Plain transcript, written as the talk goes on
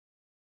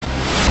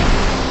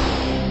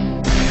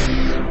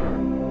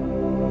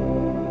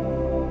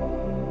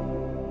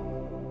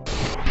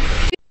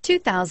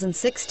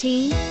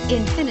2016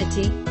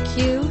 Infiniti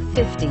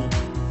Q50.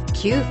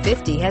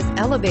 Q50 has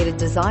elevated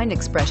design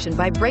expression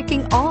by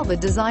breaking all the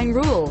design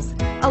rules.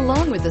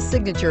 Along with the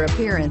signature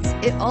appearance,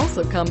 it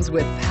also comes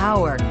with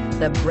power.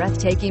 The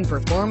breathtaking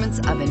performance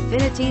of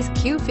Infiniti's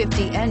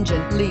Q50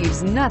 engine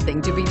leaves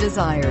nothing to be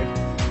desired.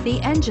 The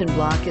engine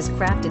block is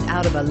crafted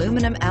out of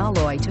aluminum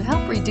alloy to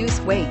help reduce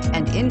weight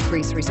and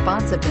increase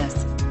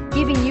responsiveness,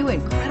 giving you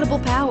incredible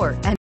power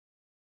and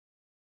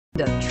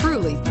a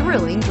truly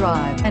thrilling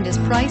drive, and is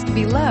priced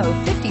below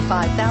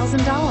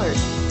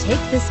 $55,000.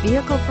 Take this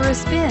vehicle for a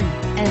spin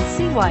and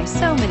see why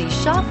so many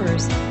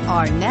shoppers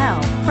are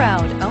now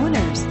proud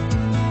owners.